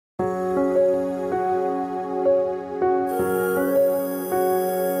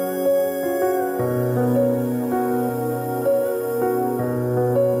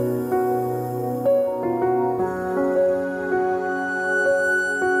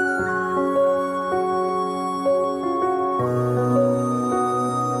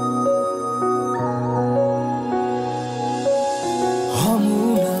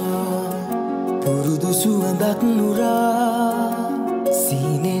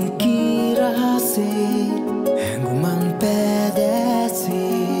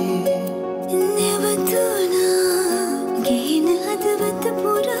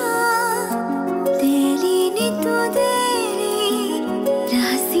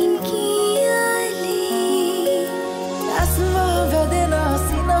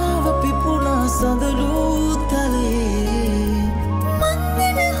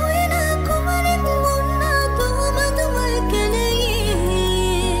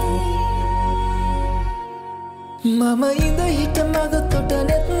Mama inda hita maga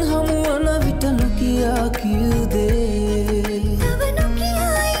totanet hamuana vitanu kiya kiyude Tavanu kiya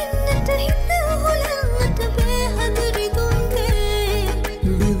innata hita holannata behadari dunde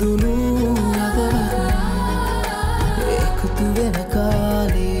Bidunu agara ekutu vena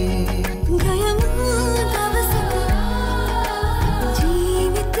kale Gayamu davasaka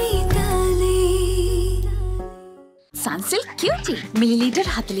jeevithitale Sunsilk Cutie milliliter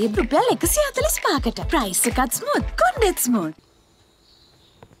 40 රුපියල් 145කට price එකත් smooth කොණ්ඩෙත් smooth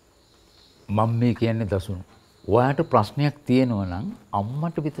මම මේ කියන්නේ දසුණු ඔයාට ප්‍රශ්නයක් තියෙනවා නම්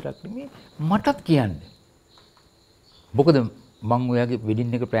අම්මට විතරක් නෙමෙයි මටත් කියන්න මොකද මං ඔයාගේ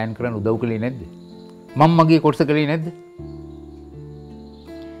වෙඩින් එක ප්ලෑන් කරන්න උදව් කළේ නැද්ද මම මගේ කොටස කළේ නැද්ද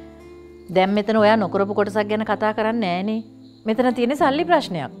දැන් මෙතන ඔයා නොකරපු කොටසක් ගැන කතා කරන්නේ නෑනේ මෙතන තියෙන සල්ලි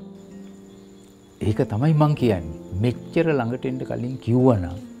ප්‍රශ්නයක් ඒක තමයි මං කියන්නේ මෙච්චර ළඟට එන්න කලින්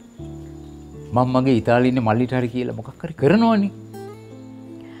කිව්වනම් මම මගේ ඉතාලියේ ඉන්න මල්ලිට හරි කියලා මොකක් හරි කරනවනේ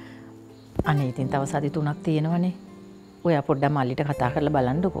අනේ ඉතින් තව සති 3ක් තියෙනවනේ ඔයා පොඩ්ඩක් මල්ලිට කතා කරලා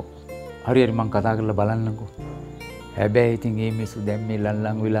බලන්නකෝ හරි හරි මං කතා කරලා බලන්නකෝ හැබැයි ඉතින් මේ මිනිස්සු දැන් මේ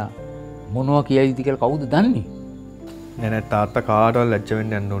ලල්ලන් වෙලා මොනවා කියයිද කියලා කවුද දන්නේ නෑ නෑ තාත්තා කාටවත් ලැජ්ජ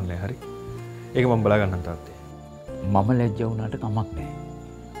වෙන්න යන්න ඕනේ නෑ හරි ඒක මම බලා ගන්නම් තාත්තේ මම ලැජ්ජ වුණාට කමක් නෑ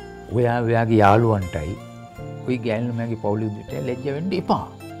ඔයාගේ යාළුවන්ටයි ඔය ගෑනු මගේ පවුලේ උදේට ලැජ්ජ වෙන්න එපා.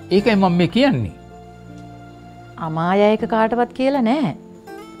 ඒකයි මම මේ කියන්නේ. අමායා එක කාටවත් කියලා නෑ.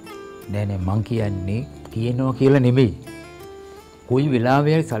 නෑ මං කියන්නේ කියනවා කියලා නෙමෙයි. කොයි වෙලාවෙ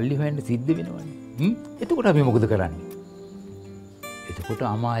හරි සල්ලි හොයන්න සිද්ධ වෙනවනේ. එතකොට අපි මොකද කරන්නේ? එතකොට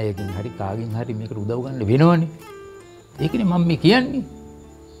අමායකින් හරි කාගෙන් හරි මේකට උදව් ගන්න වෙනවනේ. ඒකනේ මම මේ කියන්නේ.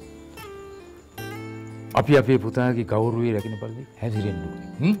 අපි අපේ පුතාගේ ගෞරවය රැකෙන පරිදි හැසිරෙන්න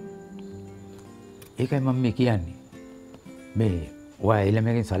ඕනේ. ඒකයි මම මේ කියන්නේ. මේ ඔයා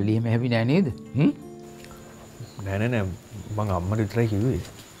එළමගෙන් සල්ලි එහෙම හැවි නෑ නේද? නෑ මං අම්මට විතරයි කිව්වේ.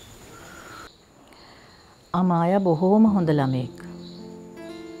 අමායා බොහෝම හොඳ ළමෙක්.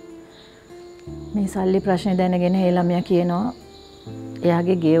 මේ සල්ලි ප්‍රශ්නේ දැනගෙන ඒ ළමයා කියනවා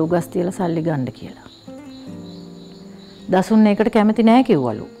එයාගේ ගේ උගස් තියලා සල්ලි ගන්න කියලා. දසුන් ඒකට කැමති නෑ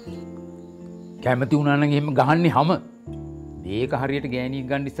කිව්වලු. කැමති වුණා නම් එහෙම ගහන්නේ හැම. මේක හරියට ගෑණියෙක්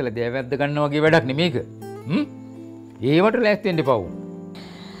ගන්න ඉස්සලා දෑවැද්ද ගන්නවා වගේ වැඩක් නෙමේක. ඒවට ලෑස්ති වෙන්න එපා.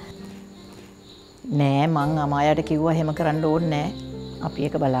 නෑ මං අමායාට කිව්වා එහෙම කරන්න ඕනේ නෑ. අපි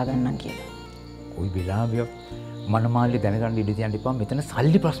ඒක බලා ගන්නම් කියලා. කොයි වෙලාවෙ මනමාලි දැනගන්න ඉඩ තියන්න එපා මෙතන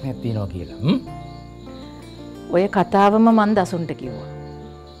සල්ලි ප්‍රශ්නයක් තියෙනවා කියලා. ඔය කතාවම මං දසුන්ට කිව්වා.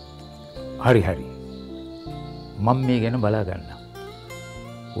 හරි. මම මේ ගැන බලා ගන්නම්.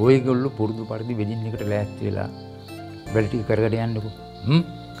 ඔයගොල්ලෝ පුරුදු පරිදි වෙඩින් එකට ලෑස්ති වෙලා වැඩ ටික කරගෙන යන්නකෝ.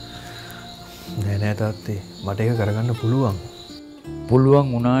 නෑ තාත්තේ මට ඒක කරගන්න පුළුවන්.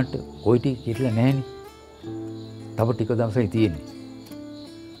 පුළුවන් වුණාට ওই ටික කිරලා නෑනේ. තව ටික දවසයි තියෙන්නේ.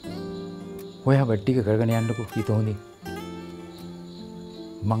 ඔයා වැඩ ටික කරගෙන යන්නකෝ හිත හොඳින්.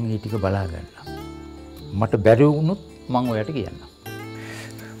 මං මේ ටික බලා ගන්නම්. මට බැරි වුණොත් මං ඔයාට කියන්නම්.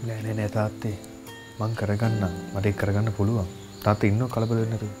 නෑ තාත්තේ මං කරගන්නම්. මට ඒක කරගන්න පුළුවන්. තාත්තා ඉන්නව කලබල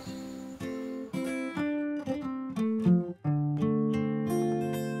වෙන්නේ නැතුව.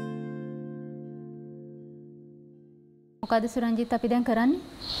 මොකද සුරංජිත් අපි දැන් කරන්නේ?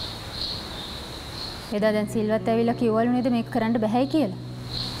 එදා දැන් සිල්වත් ඇවිල්ලා කිව්වලු නේද මේක කරන්න බෑයි කියලා.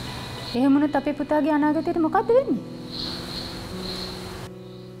 එහෙම වුණොත් අපේ පුතාගේ අනාගතයට මොකද්ද වෙන්නේ?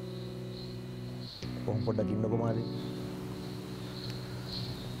 කොහොම පොඩ්ඩක් ඉන්නකො මාරි.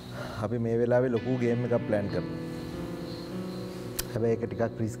 අපි මේ වෙලාවේ ලොකු ගේම් එකක් ප්ලෑන් කරනවා. හැබැයි ඒක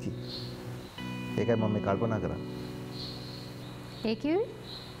ටිකක් රිස්කි. ඒකයි මම මේ කල්පනා කරන්නේ. ඒ කිව්වේ?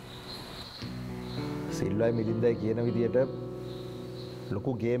 සිල්වයි මිලින්දයි කියන විදියට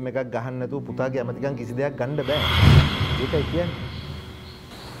ලොකු ගේම් එකක් ගහන්න නැතුව පුතාගේ ඇමතිකම් කිසි දෙයක් ගන්න බෑ. ඒකයි කියන්නේ.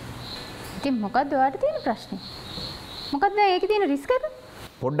 ඉතින් මොකද්ද ඔයාලට තියෙන ප්‍රශ්නේ? මොකද්ද ඒකේ තියෙන රිස්ක් එක?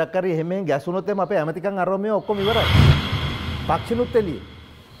 පොඩ්ඩක් හරි එහෙමෙන් ගැසුනොත් එම අපේ ඇමතිකම් අරෝමිය ඔක්කොම ඉවරයි. පක්ෂිනුත් එළියේ.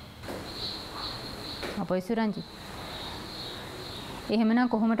 අපොයි සුරංජි. එහෙමනම්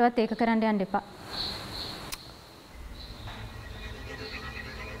කොහොමදවත් ඒක කරන්න යන්න එපා.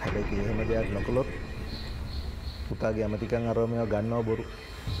 හැබැයි එහෙම දෙයක් නොකළොත් පුතාගේ ඇමතිකම් අරෝමිය ගන්නව බොරු.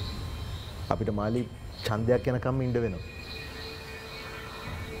 අපිට මාලි ඡන්දයක් යනකම් ඉන්න වෙනවා.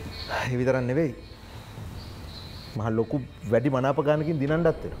 ඒ විතරක් නෙවෙයි. මහ ලොකු වැඩි මනාප ගානකින් දිනන්නත්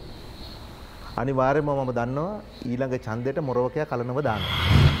වෙනවා. අනිවාර්යයෙන්ම මම දන්නවා ඊළඟ ඡන්දයට මොරවකයා කලනව දානවා.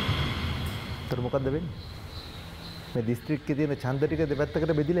 ඒතර මොකද්ද වෙන්නේ? මේ දිස්ත්‍රික්කයේ තියෙන ඡන්ද ටික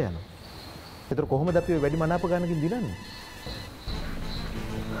දෙපැත්තකට බෙදිලා යනවා. ඒතර කොහොමද අපි වැඩි මනාප ගානකින් දිනන්නේ?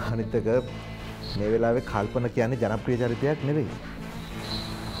 අනිත් එක මේ වෙලාවේ කල්පන කියන්නේ ජනප්‍රිය චරිතයක් නෙවෙයි.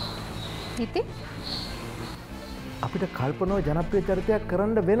 ඉතින් අපිට කල්පනව ජනප්‍රිය චරිතයක්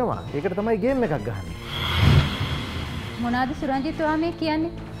කරන්න වෙනවා. ඒකට තමයි ගේම් එකක් ගහන්නේ. මොනවාද සුරංජිත් ඔයා මේ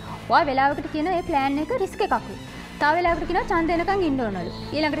කියන්නේ? ඔයා වෙලාවකට කියන ඒ ප්ලෑන් එක රිස්ක් එකක්ලු. තව වෙලාවකට කියනවා ඡන්ද එනකන් ඉන්න ඕනලු.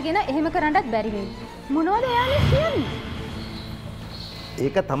 ඊළඟට කියනවා එහෙම කරන්නත් බැරි වෙයි. මොනවද එයා මේ කියන්නේ?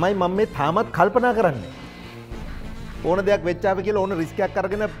 ඒක තමයි මම මේ තාමත් කල්පනා කරන්නේ. ඕන දෙයක් වෙච්චාව කියලා ඕන රිස්ක් එකක්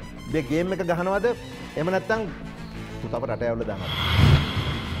අරගෙන මේ ගේම් එක ගහනවද? එහෙම නැත්නම් පුතාව රට යවලා දානවද?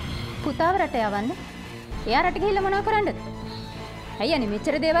 පුතාව රට යවන්න? එයා රට ගිහිල්ලා මොනව කරන්නද? ඇයි අනේ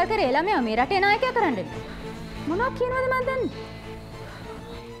මෙච්චර දේවල් කරේ ළමයා මේ රටේ නායකයා කරන්නද? මොනවද කියනවද මන් දන්නේ?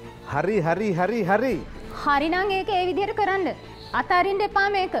 හරි හරි හරි හරි. හරි නම් ඒක ඒ විදිහට කරන්න. අතාරින්න එපා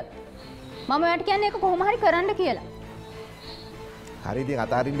මේක. මම ඔයාලට කියන්නේ ඒක කොහොම හරි කරන්න කියලා. හරි ඉතින්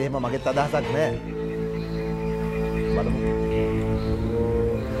අතාරින්න එහෙම මගෙත් අදහසක් නෑ. බලමු.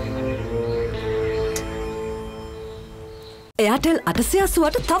 එයාටෙල්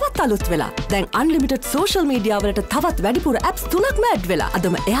 880ට තවත් අලුත් වෙලා. දැන් අන්ලිමිටඩ් සෝෂල් මීඩියා වලට තවත් වැඩිපුර ඇප්ස් 3ක්ම ඇඩ් වෙලා.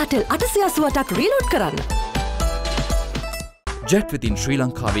 අදම එයාටෙල් 880ටක් රීලෝඩ් කරන්න. ජෙට් වෙතින් ශ්‍රී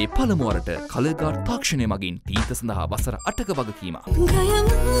ලංකාවේ පළමුවරට කලර්ගාඩ් තාක්ෂණය මගින් තීත සඳහා වසර 8ක වගකීම.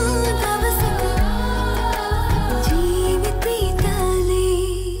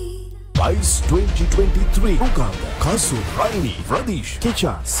 Ice 2023 Uganda Kasu Raini Pradesh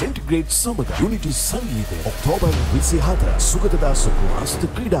Kecha Centigrade Samada Unity Sangeethe October 24 සුගතදාසපු හස්ත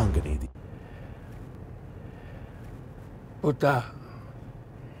ක්‍රීඩාංගණයේදී පුතා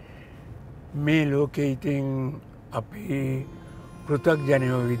මේ ලෝකේ ඉතින් අපි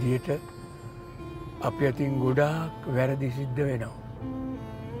පෘථග්ජනයෝ විදියට අපි අතින් ගොඩාක් වැරදි සිද්ධ වෙනවා.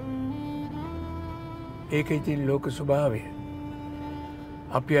 ඒක ඉතින් ලෝක ස්වභාවය.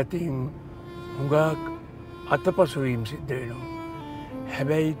 අපි අතින් හුඟක් අතපසුවීම් සිද්ධ වෙනවා.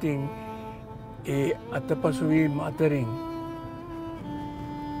 හැබැයි ඉතින් ඒ අතපසුවීම් අතරින්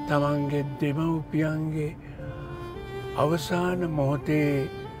තමන්ගේ දෙමව්පියන්ගේ අවසාන මොහොතේ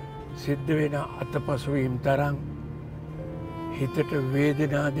සිද්ධ වෙන අතපසුවීම් තරම් හිතට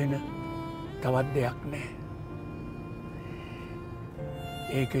වේදනා දෙන තවත් දෙයක් නැහැ.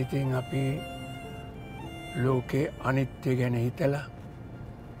 ඒක ඉතින් අපි ලෝකේ අනිත්‍ය ගැන හිතලා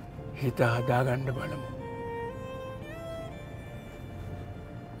හිත හදාගන්න බලමු.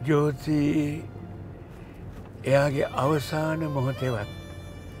 ජෝති එයාගේ අවසාන මොහොතේවත්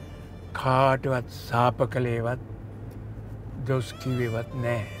කාටවත් සාප කළේවත් දොස් කිව්වේවත්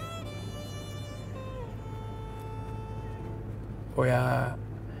නැහැ. ඔයා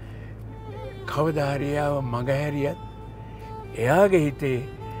කවදා හරි එයාව මගහැරියත් එයාගේ හිතේ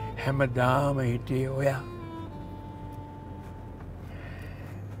හැමදාම හිටියේ ඔයා.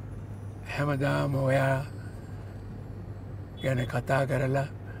 හැමදාම ඔයා ගැන කතා කරලා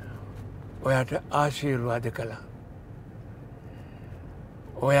ඔයාට ආශිර්වාද කළා.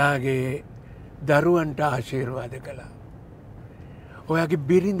 ඔයාගේ දරුවන්ට ආශිර්වාද කළා. ඔයාගේ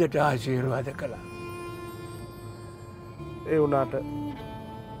බිරිඳට ආශිර්වාද කළා. ඒ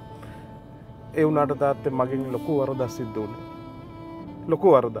වුණාට තාත්තේ මගෙන් ලොකු වරදක් සිද්ධ වුණා. ලොකු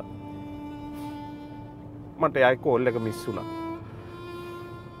වරදක්. මට එයාගේ කෝල් එක මිස් වුණා.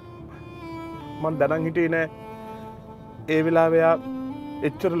 මම දැනන් හිටියේ නෑ ඒ වෙලාවේ එයා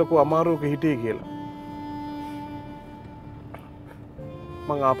එච්චර ලොකු අමාරුවක හිටියේ කියලා.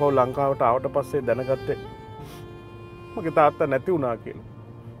 මං ආපහු ලංකාවට ආවට පස්සේ දැනගත්තේ මගේ තාත්තා නැති වුණා කියලා.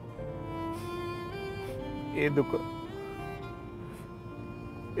 ඒ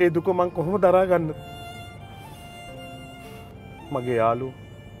දුක මං කොහොම දරාගන්නද? මගේ යාළුවෝ,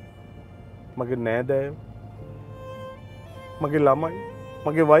 මගේ නෑදෑයෝ, මගේ ළමයි,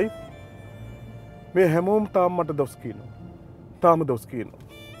 මගේ වයිෆ් මේ හැමෝම තාම මට දොස් කියනවා. තාම දොස් කියනවා.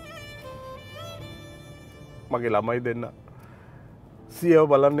 මගේ ළමයි දෙන්න සියව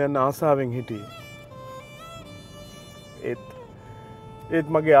බලන්න යන ආසාවෙන් හිටියේ. ඒත්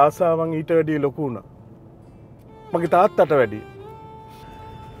මගේ ආසාවන් ඊට වැඩිය ලොකු වුණා. මගේ තාත්තට වැඩිය.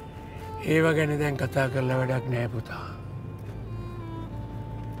 ඒව ගැන දැන් කතා කරලා වැඩක් නෑ පුතා.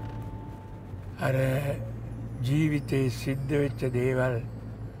 අර ජීවිතේ සිද්ධ වෙච්ච දේවල්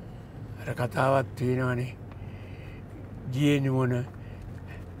අර කතාවක් තියෙනවනේ. ගියේ නුවණ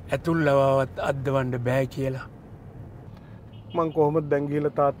ඇතුල් ලවාවත් අද්දවන්න බෑ කියලා. මං කොහොමද දැන්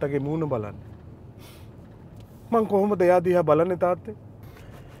ගිහලා තාත්තගේ මූණ බලන්නේ? මං කොහොමද එයා දිහා බලන්නේ තාත්තේ?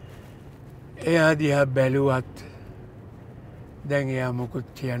 එයා දිහා බැලුවත් දැන් එයා මොකුත්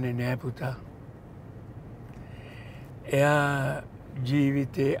කියන්නේ නෑ පුතා. එයා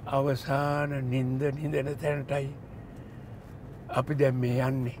ජීවිතේ අවසාන නින්දන තැනටයි අපි දැන් මේ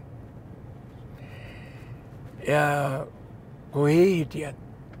යන්නේ. එයා කොහේ හිටියත්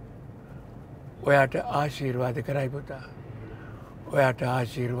ඔයාට ආශිර්වාද කරයි පුතා. ඔයාට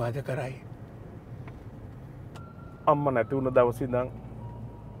ආශිර්වාද කරයි. අම්මා නැති වුණ දවසේ ඉඳන්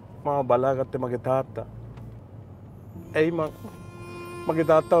මම බලාගත්තේ මගේ තාත්තා. ඇයි මගේ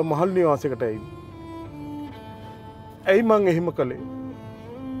තාත්තාව මහල් නිවාසයකට ඇයි? ඇයි මං එහෙම කළේ?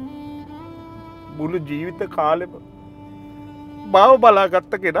 මුළු ජීවිත කාලෙම බාව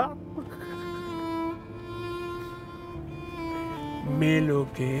බලාගත්ත කෙනා මේ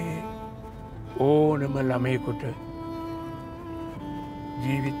ලෝකේ ඕනම ළමයෙකුට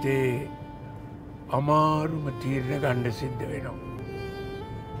ජීවිතේ අමාරුම තීරණ ගන්න සිද්ධ වෙනවා.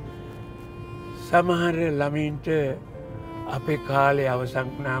 සමහර ළමයින්ට අපේ කාලේ අවසන්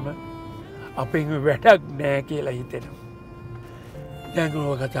වුණාම අපෙන් වැඩක් නෑ කියලා හිතෙනවා. දැන්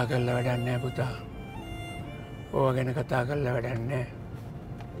ඕව කතා කරලා වැඩක් නෑ පුතා. ඕව ගැන කතා කරලා වැඩක් නෑ.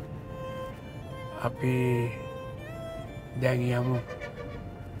 අපි දැන් යමු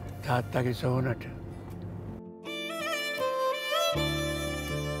තාත්තගේ සෝනට.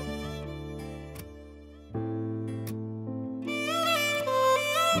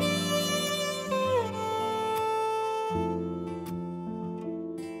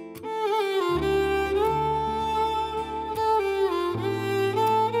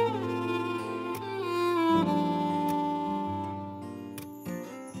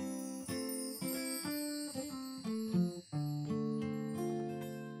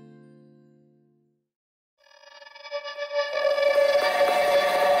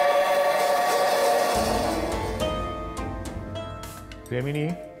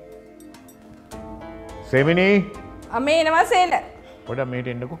 සෙමිනී අමේ එනවා සේල. පොඩ්ඩක් මේට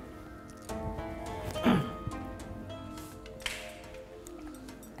එන්නකෝ.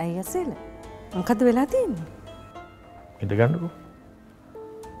 අයියා සේල. මොකද වෙලා තියෙන්නේ? ඉඳ ගන්නකෝ.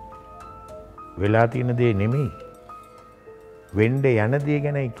 වෙලා තියෙන දේ නෙමෙයි. වෙන්න යන දේ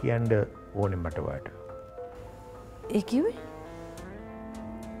ගැනයි කියන්න ඕනේ මට වාට. ඒ කිව්වේ?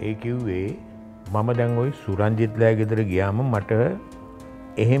 ඒ කිව්වේ මම දැන් ওই සුරංජිත්ලා ගෙදර ගියාම මට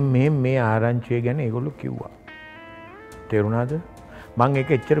එහෙම මේ ආරංචිය ගැන ඒගොල්ලෝ කිව්වා. තේරුණාද? මං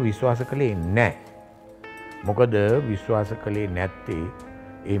ඒක එච්චර විශ්වාස කළේ නැහැ. මොකද විශ්වාස කළේ නැත්තේ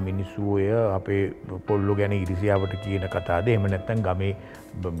ඒ මිනිස්සු ඔය අපේ පොල්ලෝ ගැන ඉරිසියාවට කියන කතාවද එහෙම නැත්නම් ගමේ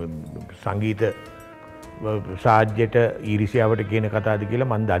සංගීත සාජ්‍යයට ඉරිසියාවට කියන කතාවද කියලා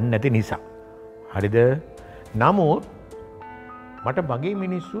මං දන්නේ නැති නිසා. හරිද? නමුත් මට මගේ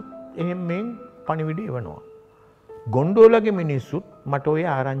මිනිස්සුත් එහෙම පණිවිඩය එවනවා. ගොන්ඩෝලගේ මිනිස්සුත් මට ඔය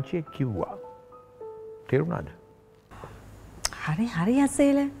ආරංචිය කිව්වා. තේරුණාද? හරි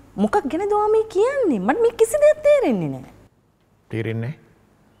අසේල. මොකක් ගැනද ඔයා කියන්නේ? මට මේ කිසි දෙයක් තේරෙන්නේ නැහැ. තේරෙන්නේ නැහැ?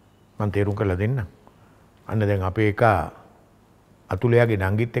 මං තේරුම් කරලා දෙන්නම්. අන්න දැන් අපේ එක අතුලයාගේ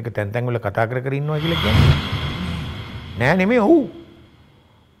නංගිත් එක්ක තැන් තැන් වල කතා කර ඉන්නවා කියලා කියන්නේ. නෑ නෙමෙයි ඔව්.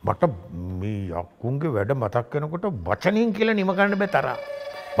 මට මේ අක්කුන්ගේ වැඩ මතක් වෙනකොට වචනෙන් කියලා නිම කරන්න බෑ තරහ.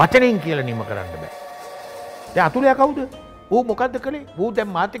 වචනෙන් කියලා නිම කරන්න බෑ. දැන් අතුලයා කවුද? ඌ මොකද්ද කළේ? ඌ දැන්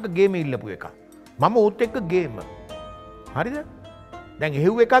මාත් එක්ක ගේම ඉල්ලපු එක. මම ඌත් එක්ක ගේම. හරිද? දැන්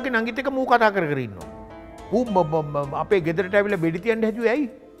එහෙව් එකගේ නංගිත් එක්ක මූ කතා කර ඉන්නවා. ඌ අපේ ගෙදරට ඇවිල්ලා බෙඩි තියන්න හැදුවේ ඇයි?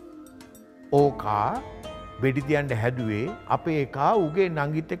 ඕකා බෙඩි තියන්න හැදුවේ අපේ එකා ඌගේ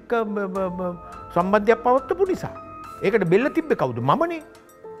නංගිත් එක්ක සම්බන්ධයක් පවත්වපු නිසා. ඒකට බෙල්ල තිබ්බේ කවුද? මමනේ.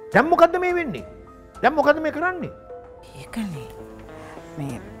 දැන් මොකද්ද මේ වෙන්නේ? දැන් මොකද්ද මේ කරන්නේ? ඒකනේ.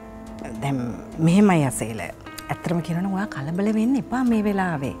 මේ දැන් මෙහෙමයි අසේල. ඇත්තටම කියනවා ඔයා කලබල වෙන්න එපා මේ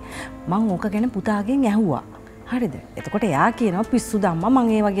වෙලාවේ. මං ඕක ගැන පුතාගෙන් ඇහුවා. හරිද? එතකොට එයා කියනවා පිස්සුද අම්මා මං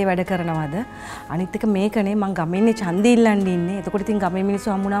ඒ වගේ වැඩ කරනවද? අනිත් එක මේකනේ මං ගමෙන්නේ ඡන්දෙ ඉල්ලන්න ඉන්නේ. එතකොට ඉතින් ගමේ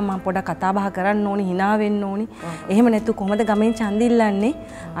මිනිස්සු හම්බුනා මං පොඩක් කතා බහ කරන්න ඕනි, hina වෙන්න ඕනි. එහෙම නැතු කොහමද ගමෙන් ඡන්දෙ ඉල්ලන්නේ?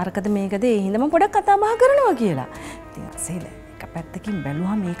 අරකද මේකද ඒ හින්දා මං පොඩක් කතා බහ කරනවා කියලා. ඉතින් අසේල එක පැත්තකින්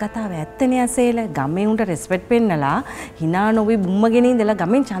බැලුවා මේ කතාව ඇත්තනේ අසේල. ගමේ උන්ට රෙස්පෙක්ට් පෙන්නලා hina නොවි බුම්මගෙන ඉඳලා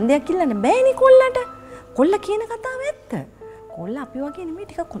ගමෙන් ඡන්දයක් ඉල්ලන්න බෑනේ කොල්ලට. කොල්ල කියන කතාව ඇත්ත. කොල්ල අපි වගේ නෙමෙයි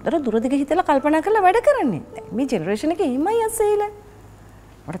ටිකක් හොඳට දුරදිග හිතලා කල්පනා කරලා වැඩ කරන්නේ. දැන් මේ ජෙනරේෂන් එකේ එහෙමයි අසේල.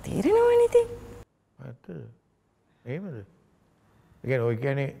 මට තේරෙනවනේ ඉතින්. ඇත්ත. එහෙමද? ඒ කියන්නේ ඔය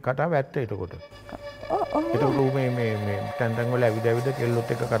කියන්නේ කතාව ඇත්ත එතකොට. එතකොට ඌ මේ තැන් තැන් වල ඇවිද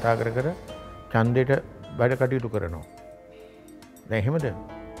කෙල්ලොත් එක්ක කතා කර ඡන්දෙට වැඩ කටයුතු කරනවා. දැන් එහෙමද?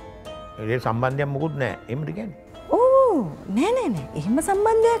 ඒ සම්බන්ධයක් මොකුත් නැහැ. එහෙමද කියන්නේ? ඕ නෑ එහෙම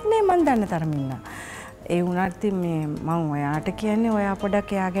සම්බන්ධයක් නෑ මන් දන්න තරමින්න. ඒ වුණාට මේ මම ඔයාට කියන්නේ ඔයා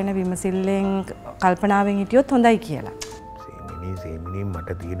පොඩක් එයා ගැන විමසිල්ලෙන් කල්පනාවෙන් හිටියොත් හොඳයි කියලා. සේමිනී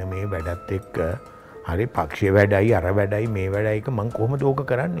මට තියෙන මේ වැඩත් එක්ක හරි පක්ෂයේ වැඩයි අර වැඩයි මේ වැඩයි එක මං කොහොමද ඕක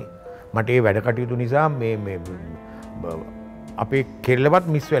කරන්නේ? මට ඒ වැඩ කටයුතු නිසා මේ අපේ කෙල්ලවත්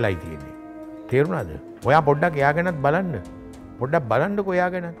මිස් වෙලයි තියෙන්නේ. තේරුණාද? ඔයා පොඩ්ඩක් එයා ගැනත් බලන්න. පොඩ්ඩක් බලන්නකෝ එයා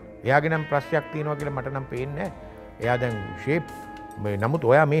ගැන. එයා ගැන ප්‍රශ්නයක් තියෙනවා කියලා මට නම් පේන්නේ නැහැ. එයා දැන් ෂේප් නමුත්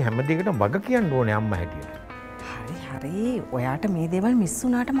ඔයා මේ හැම දෙයකටම වග කියන්න ඕනේ අම්මා හැටියට. හරි ඔයාට මේ දේවල් මිස්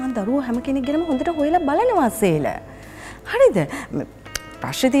වුණාට මං දරුවෝ හැම කෙනෙක් ගැනම හොඳට හොයලා බලනවා සේල. හරිද?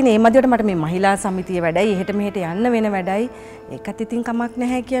 ප්‍රශ්නේ තියෙන්නේ මේ මැදියට මට මේ මහිලා සමිතිය වැඩයි එහෙට මෙහෙට යන්න වෙන වැඩයි ඒකත් ඉතින් කමක්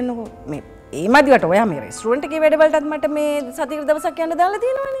නැහැ කියන්නකෝ. මේ මේ මැදියට ඔයා මේ රෙස්ටුරන්ට් එකේ වැඩ වලටත් මට මේ සතියේ දවසක් යන්න දාලා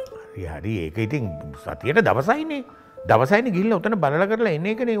තියෙනවනේ. හරි ඒක ඉතින් සතියට දවසයිනේ. දවසයිනේ ගිහිල්ලා උතන බලලා කරලා එන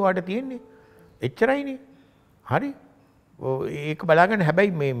එකනේ වාට තියෙන්නේ. එච්චරයිනේ. හරි. ඒක බලාගන්න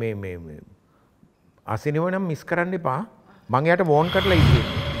හැබැයි මේ අසිනිව නම් මිස් කරන්න එපා. මං එයාට වෝන් කරලා ඉතින්නේ.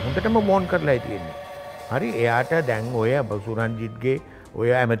 හොඳටම වෝන් කරලා ඉතින්නේ. හරි එයාට දැන් ඔය සුරංජිත්ගේ ඔය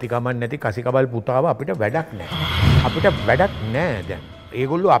ඇමතිකමක් නැති කසිකබල් පුතාව අපිට වැඩක් නැහැ. අපිට වැඩක් නැහැ දැන්.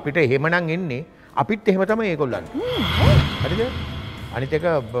 ඒගොල්ලෝ අපිට එහෙමනම් එන්නේ අපිත් එහෙම තමයි ඒගොල්ලන්. හරිද? අනිත් එක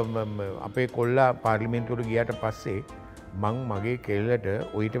අපේ කොල්ලා පාර්ලිමේන්තුවට ගියාට පස්සේ මං මගේ කෙල්ලට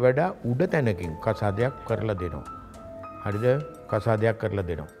ඔయిత වඩා උඩ තැනකින් කසාදයක් කරලා දෙනවා. හරිද? කසාදයක් කරලා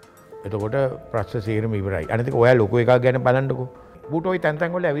දෙනවා. එතකොට ප්‍රශ්න සීරම ඉවරයි. අනිත් එක ඔයා ලොකු එකක් ගැන බලන්නකෝ. ඌට ওই තැන්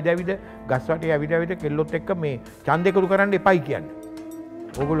තැන් වල ඇවිද ගස් වටේ ඇවිද කෙල්ලොත් එක්ක මේ ඡන්දේකරු කරන්න එපයි කියන්නේ.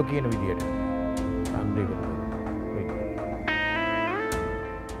 ඕගොල්ලෝ කියන විදියට. ඡන්දේකරු.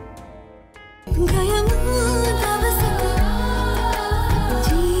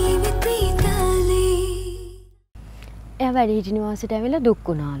 එයා වැඩිහිටි නිවාසයට ඇවිල්ලා දුක්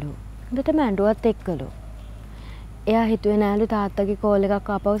වුණාලු. හොඳටම ඇඬුවත් එක්කලු. එයා හිතුවේ නෑලු තාත්තගේ කෝල් එකක්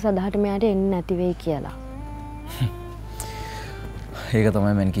ආපහු සදහට මෙයාට එන්නේ නැති වෙයි කියලා. ඒක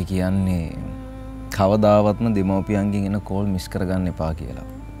තමයි මං කියන්නේ කවදාවත්ම දෙමව්පියන්ගෙන් එන කෝල් මිස් කරගන්න එපා කියලා.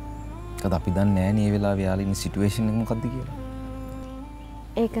 ඒකත් අපි දන්නේ නෑ නේ මේ වෙලාවේ යාළුවා ඉන්න සිටුේෂන් එක මොකද්ද කියලා.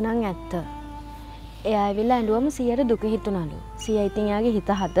 ඒක නම් ඇත්ත. එයා ඇවිල්ලා ඇඬුවම සියයට දුක හිතුණලු. සියා ඉතින් එයාගේ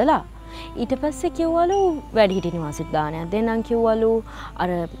හිත හදලා ඊට පස්සේ කිව්වලු වැඩිහිටි නිවාසෙට දානයක් දෙන්නම් කිව්වලු. අර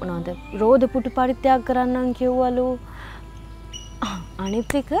මොනවද රෝද පුටු පරිත්‍යාග කරන්නම් කිව්වලු.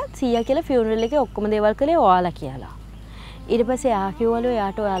 අනිත් එක සියා කියලා ෆියුනරල් එකේ ඔක්කොම දේවල් කළේ ඔයාලා කියලා. ඊට පස්සේ එයා කිව්වලු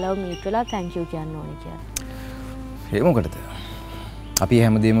එයාට ඔයාලව මීට් වෙලා තැන්ක් යූ කියන්න ඕනේ කියලා. ඒ මොකටද? අපි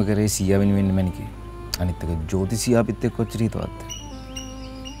හැමදේම කරේ සියා වෙනුවෙන් මැනිකේ. අනිත් එක ජෝති සියා පිට එක්ක කොච්චර හිතවත්ද?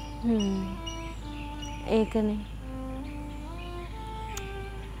 ඒකනේ.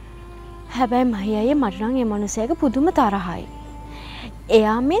 හැබැයි මහියයේ මට නම් ඒ මනුස්සයාගේ පුදුම තරහයි.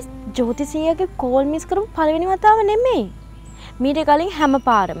 එයා මේ ජෝතිසියගේ කෝල් මිස් කරපු පළවෙනි වතාව නෙමෙයි. මීට කලින් හැම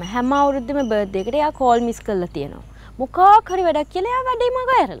පාරම හැම අවුරුද්දෙම බර්ත්ඩේ එකට එයා කෝල් මිස් කරලා තියෙනවා. මොකක් හරි වැඩක් කියලා එයා වැඩේ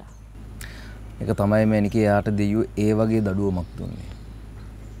මග ඇරලා. ඒක තමයි මැනිකේ එයාට දෙයියෝ ඒ වගේ දඩුවමක් දුන්නේ.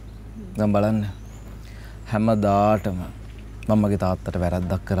 දැන් බලන්න හැමදාටම මම මගේ තාත්තට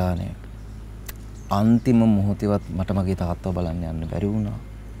වැරද්දක් කරානේ. අන්තිම මොහොතේවත් මට මගේ තාත්තව බලන්න යන්න බැරි වුණා.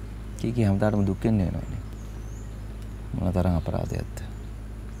 කී හැමදාටම දුක් වෙන්නේ වෙනවනේ. මොන තරම් අපරාධයක්ද?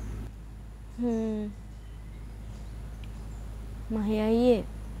 මහයයි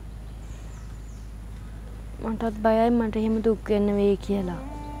මටත් බයයි මට එහෙම දුක් වෙන්න වෙයි කියලා.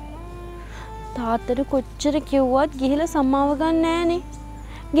 තාත්තට කොච්චර කිව්වත් ගිහිලා සමාව ගන්න නෑනේ.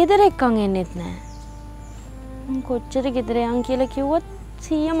 ගෙදර එක්කන් එන්නෙත් නෑ. මං කොච්චර ගෙදර යන් කියලා කිව්වත්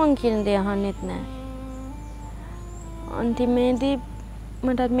සීයා මං කියන දේ අහන්නෙත් නෑ. අන්තිමේදී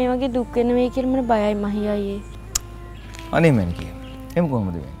මටත් මේ වගේ දුක් වෙන වෙයි කියලා මට බයයි මහියයි. අනේ මං කියන. එම්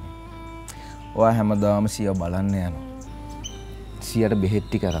කොහොමද වෙන්නේ? ඔයා හැමදාම සියා බලන්න යනවා. සියාට බෙහෙත්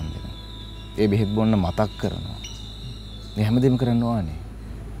ටික අරන් දෙනවා. ඒ බෙහෙත් බොන්න මතක් කරනවා. මේ හැමදේම කරන්න ඕනේ.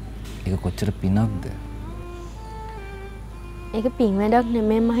 ඒක කොච්චර පිනක්ද? ඒක පින් වැඩක්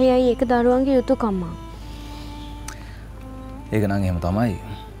නෙමෙයි මහියයි ඒක දරුවන්ගේ යුතුයකම. ඒක නම් එහෙම තමයි.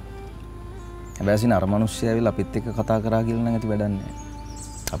 හැබැයි සින අර මිනිස්සු ඇවිල්ලා අපිත් එක්ක කතා කරා කියලා නම් ඇති වැඩක් නැහැ.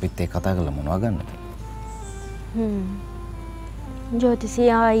 අපිත් එක්ක කතා කරලා මොනවා ගන්නද?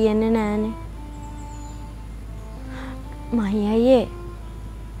 ජෝතිසියා යන්නේ නැහනේ. මහියයි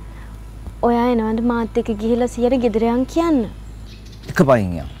ඔයා එනවද මාත් එක්ක ගිහිල්ලා සියර ගෙදර යන් කියන්න. එක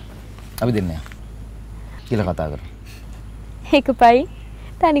පයින් යන්න. අපි දෙන්න යන්න. කියලා කතා කරමු. එක පයින්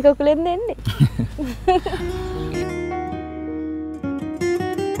තනි කකුලෙන් දෙන්නේ.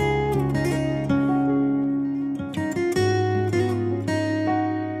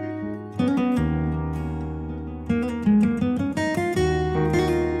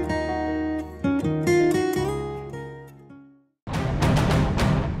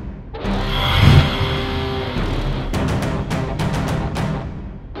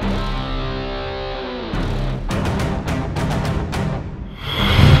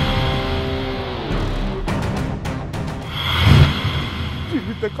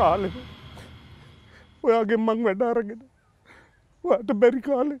 ජීවිත කාලෙම ඔයාගෙන් මං වැඩ අරගෙන ඔයාට බැරි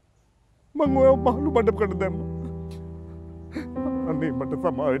කාලේ මං ඔයාව මහලු මඩපකට දැම්මා. අනේ මට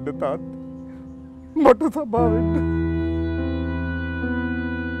සමා වෙන්න තාත්තා. මට සමා වෙන්න.